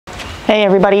Hey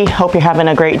everybody, hope you're having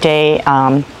a great day.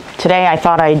 Today I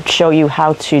thought I'd show you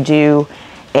how to do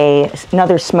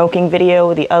another smoking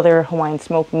video. The other Hawaiian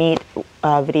smoked meat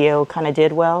video kind of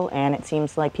did well, and it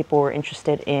seems like people were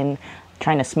interested in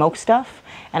trying to smoke stuff.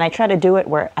 And I try to do it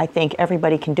where I think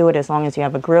everybody can do it as long as you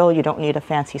have a grill. You don't need a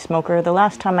fancy smoker. The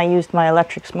last time I used my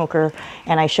electric smoker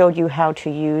and I showed you how to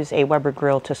use a Weber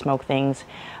grill to smoke things.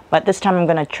 But this time I'm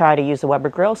going to try to use the Weber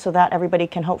grill so that everybody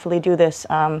can hopefully do this.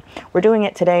 We're doing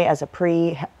it today as a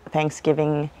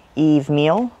pre-Thanksgiving Eve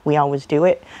meal. We always do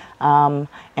it. And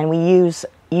we use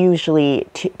usually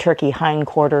turkey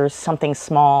hindquarters, something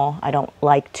small. I don't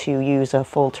like to use a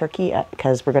full turkey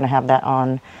because we're going to have that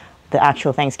on the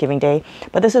actual Thanksgiving day.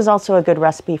 But this is also a good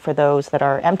recipe for those that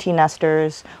are empty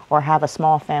nesters or have a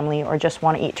small family or just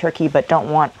want to eat turkey but don't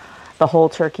want the whole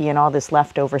turkey and all this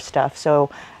leftover stuff. So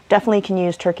definitely can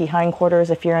use turkey hindquarters.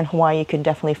 If you're in Hawaii, you can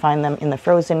definitely find them in the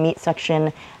frozen meat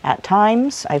section at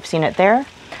times. I've seen it there.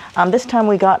 This time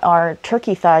we got our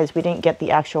turkey thighs. We didn't get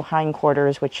the actual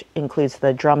hindquarters, which includes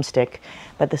the drumstick,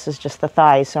 but this is just the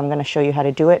thighs. So I'm going to show you how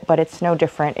to do it, but it's no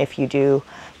different if you do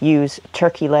use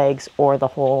turkey legs or the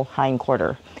whole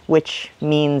hindquarter, which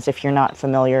means, if you're not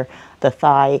familiar, the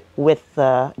thigh with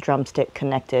the drumstick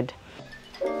connected.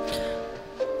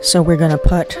 So we're going to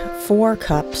put 4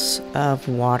 cups of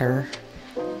water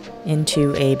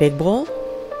into a big bowl.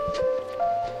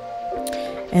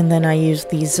 And then I use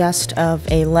the zest of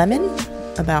a lemon,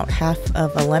 about half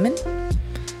of a lemon,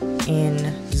 and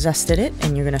zested it,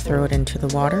 and you're going to throw it into the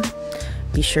water.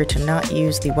 Be sure to not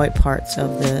use the white parts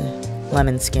of the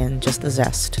lemon skin, just the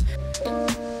zest.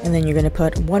 And then you're going to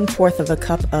put 1/4 of a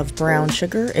cup of brown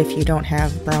sugar. If you don't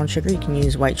have brown sugar, you can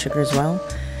use white sugar as well.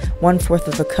 1/4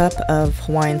 of a cup of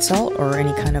Hawaiian salt or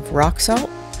any kind of rock salt.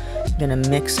 You're going to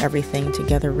mix everything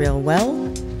together real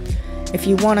well. If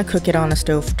you want to cook it on a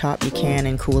stove top, you can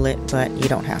and cool it, but you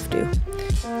don't have to.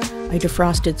 I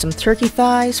defrosted some turkey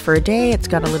thighs for a day. It's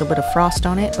got a little bit of frost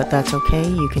on it, but that's okay.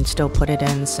 You can still put it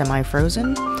in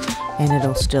semi-frozen, and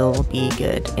it'll still be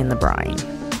good in the brine.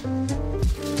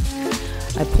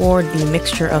 I poured the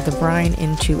mixture of the brine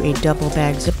into a double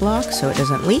bag Ziploc so it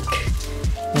doesn't leak.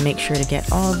 And make sure to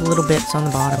get all the little bits on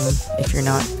the bottom if you're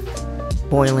not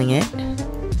boiling it.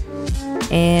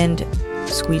 And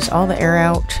squeeze all the air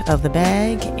out of the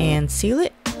bag and seal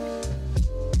it.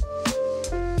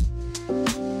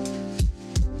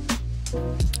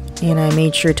 And I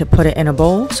made sure to put it in a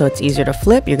bowl so it's easier to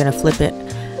flip. You're going to flip it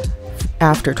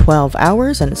after 12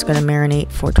 hours and it's going to marinate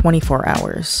for 24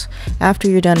 hours. After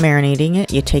you're done marinating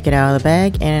it, you take it out of the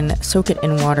bag and soak it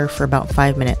in water for about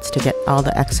 5 minutes to get all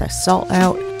the excess salt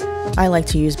out. I like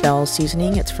to use Bell's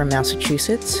seasoning. It's from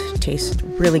Massachusetts. It tastes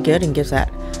really good and gives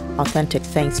that authentic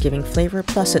Thanksgiving flavor,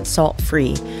 plus it's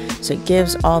salt-free. So it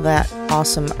gives all that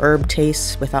awesome herb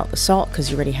taste without the salt because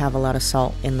you already have a lot of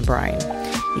salt in the brine.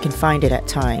 You can find it at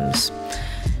times.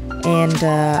 And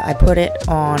I put it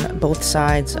on both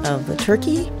sides of the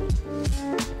turkey,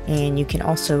 and you can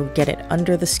also get it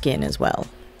under the skin as well.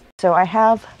 So I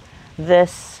have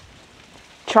this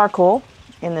charcoal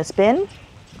in this bin,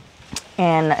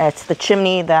 and it's the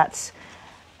chimney that's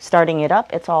starting it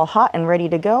up. It's all hot and ready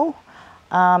to go.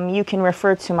 You can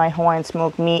refer to my Hawaiian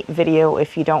smoked meat video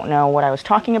if you don't know what I was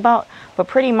talking about, but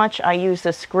pretty much I use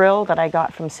this grill that I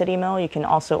got from City Mill. You can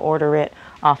also order it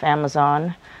off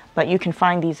Amazon, but you can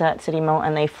find these at City Mill,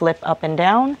 and they flip up and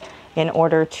down in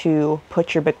order to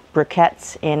put your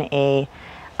briquettes in a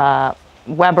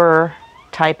Weber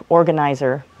type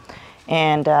organizer.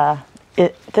 And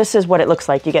this is what it looks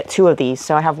like. You get 2 of these.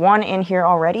 So I have 1 in here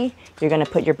already. You're going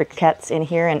to put your briquettes in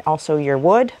here and also your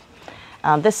wood.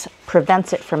 This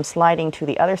prevents it from sliding to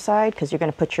the other side because you're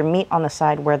going to put your meat on the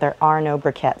side where there are no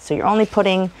briquettes. So you're only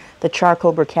putting the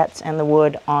charcoal briquettes and the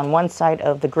wood on one side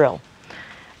of the grill.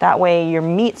 That way your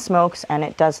meat smokes and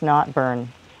it does not burn.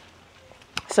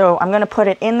 So I'm going to put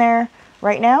it in there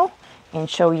right now and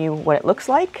show you what it looks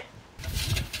like.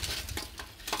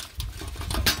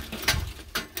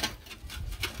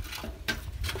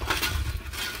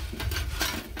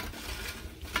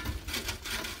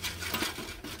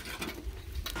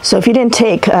 So if you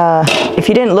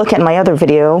didn't look at my other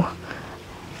video,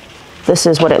 this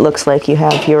is what it looks like. You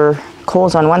have your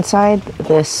coals on one side.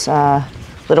 This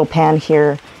little pan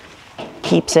here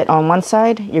keeps it on one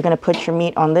side. You're going to put your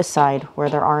meat on this side where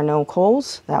there are no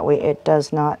coals. That way it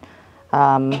does not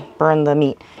burn the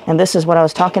meat. And this is what I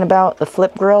was talking about, the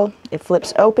flip grill. It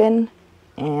flips open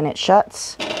and it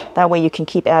shuts. That way you can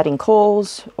keep adding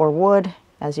coals or wood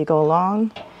as you go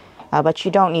along, but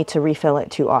you don't need to refill it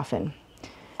too often.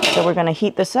 So we're going to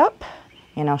heat this up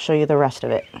and I'll show you the rest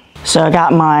of it. So I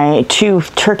got my 2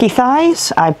 turkey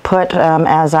thighs. I put,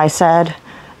 as I said,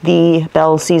 the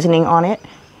Bell seasoning on it.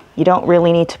 You don't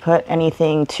really need to put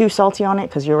anything too salty on it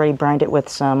because you already brined it with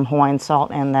some Hawaiian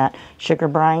salt and that sugar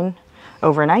brine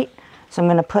overnight. So I'm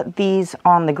going to put these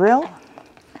on the grill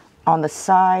on the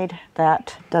side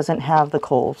that doesn't have the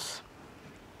coals,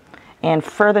 and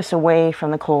furthest away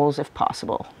from the coals if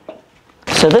possible.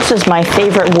 So this is my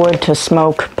favorite wood to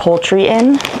smoke poultry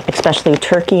in, especially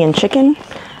turkey and chicken.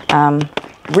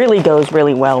 Really goes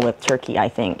really well with turkey, I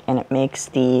think, and it makes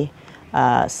the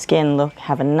skin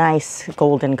have a nice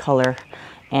golden color,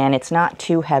 and it's not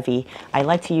too heavy. I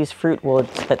like to use fruit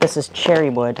woods, but this is cherry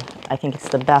wood. I think it's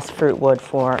the best fruit wood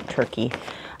for turkey.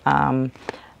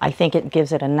 I think it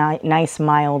gives it a nice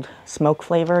mild smoke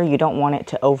flavor. You don't want it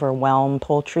to overwhelm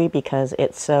poultry because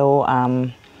it's so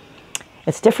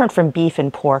it's different from beef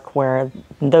and pork, where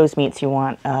those meats you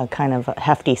want kind of a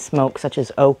hefty smoke, such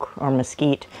as oak or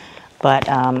mesquite. But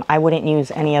I wouldn't use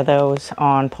any of those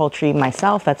on poultry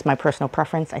myself. That's my personal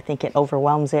preference. I think it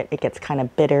overwhelms it. It gets kind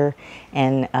of bitter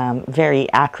and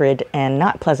very acrid and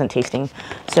not pleasant tasting.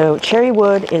 So cherry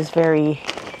wood is very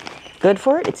good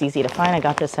for it. It's easy to find. I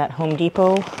got this at Home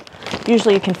Depot.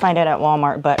 Usually you can find it at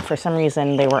Walmart, but for some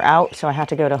reason they were out, so I had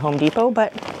to go to Home Depot.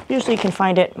 But usually you can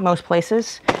find it most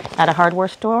places at a hardware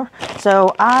store.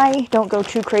 So I don't go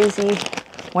too crazy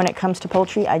when it comes to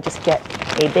poultry. I just get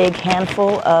a big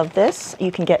handful of this.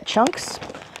 You can get chunks.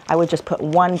 I would just put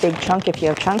one big chunk if you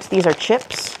have chunks. These are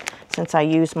chips, since I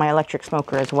use my electric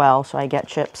smoker as well, so I get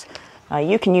chips.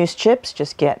 You can use chips,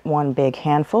 just get one big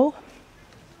handful.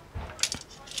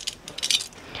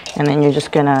 And then you're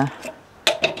just gonna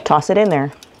toss it in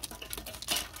there.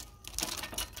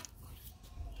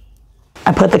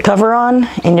 I put the cover on,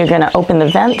 and you're gonna open the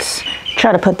vents.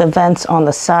 Try to put the vents on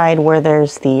the side where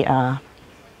there's the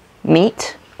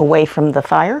meat away from the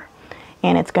fire,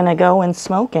 and it's gonna go and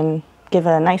smoke and give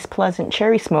a nice pleasant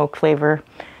cherry smoke flavor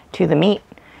to the meat.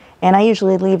 And I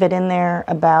usually leave it in there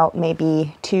about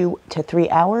maybe 2 to 3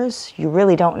 hours. You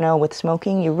really don't know with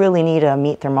smoking. You really need a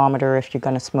meat thermometer if you're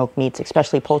gonna smoke meats,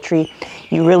 especially poultry.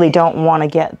 You really don't wanna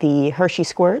get the Hershey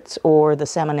squirts or the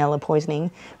salmonella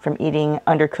poisoning from eating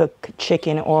undercooked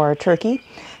chicken or turkey.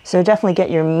 So definitely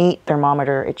get your meat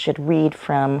thermometer. It should read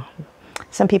from,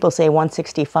 some people say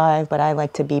 165, but I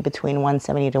like to be between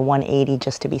 170 to 180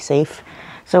 just to be safe.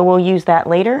 So we'll use that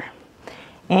later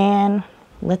and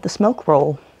let the smoke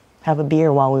roll. Have a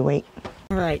beer while we wait.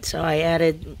 All right, so I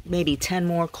added maybe 10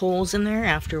 more coals in there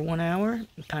after 1 hour.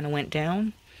 It kind of went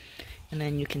down. And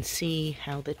then you can see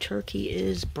how the turkey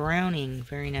is browning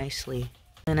very nicely.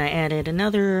 Then I added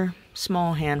another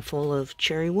small handful of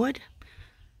cherry wood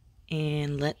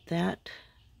and let that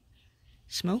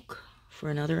smoke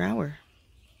for another hour.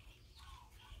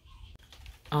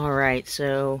 All right,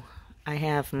 so I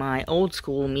have my old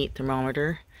school meat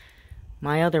thermometer.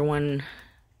 My other one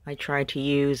I tried to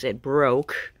use, it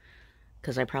broke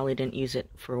because I probably didn't use it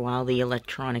for a while, the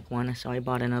electronic one, so I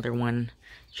bought another one.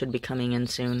 Should be coming in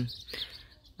soon.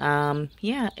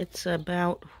 Yeah, it's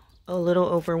about a little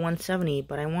over 170,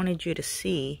 but I wanted you to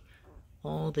see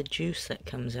all the juice that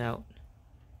comes out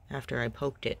after I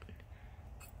poked it.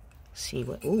 See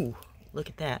what, ooh, look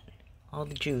at that, all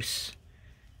the juice.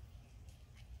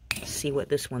 See what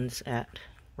this one's at,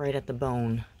 right at the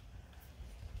bone.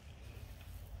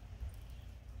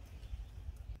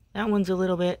 That one's a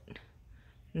little bit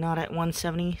not at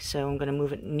 170, so I'm going to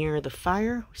move it near the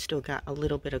fire. We still got a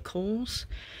little bit of coals.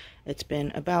 It's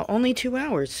been about only 2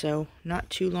 hours, so not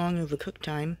too long of a cook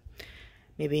time.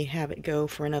 Maybe have it go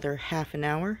for another half an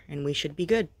hour, and we should be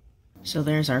good. So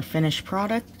there's our finished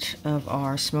product of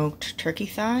our smoked turkey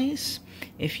thighs.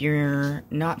 If you're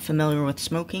not familiar with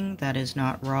smoking, that is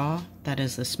not raw. That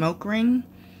is the smoke ring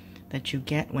that you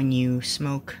get when you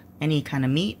smoke any kind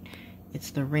of meat.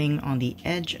 It's the ring on the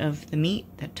edge of the meat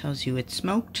that tells you it's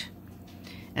smoked.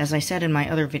 As I said in my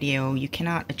other video, you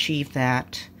cannot achieve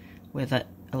that with an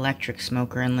electric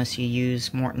smoker unless you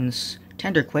use Morton's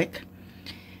Tender Quick.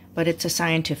 But it's a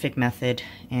scientific method,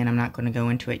 and I'm not going to go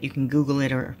into it. You can Google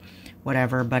it or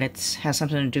whatever, but it has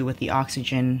something to do with the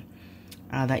oxygen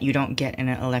that you don't get in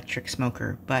an electric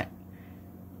smoker. But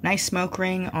nice smoke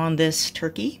ring on this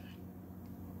turkey,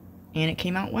 and it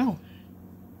came out well.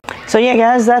 So yeah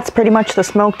guys, that's pretty much the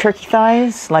smoked turkey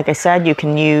thighs. Like I said, you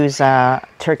can use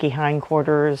turkey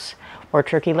hindquarters or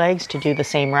turkey legs to do the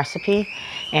same recipe.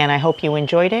 And I hope you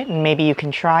enjoyed it, and maybe you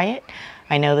can try it.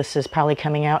 I know this is probably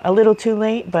coming out a little too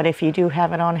late, but if you do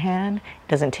have it on hand, it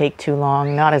doesn't take too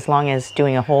long. Not as long as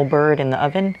doing a whole bird in the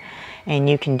oven. And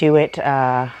you can do it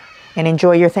and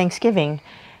enjoy your Thanksgiving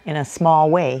in a small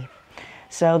way.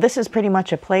 So this is pretty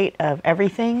much a plate of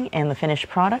everything and the finished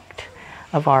product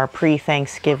of our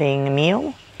pre-Thanksgiving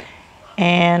meal.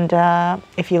 And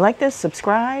if you like this,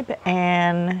 subscribe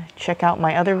and check out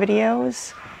my other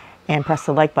videos and press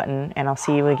the like button, and I'll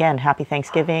see you again. Happy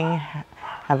Thanksgiving.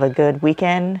 Have a good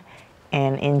weekend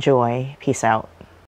and enjoy. Peace out.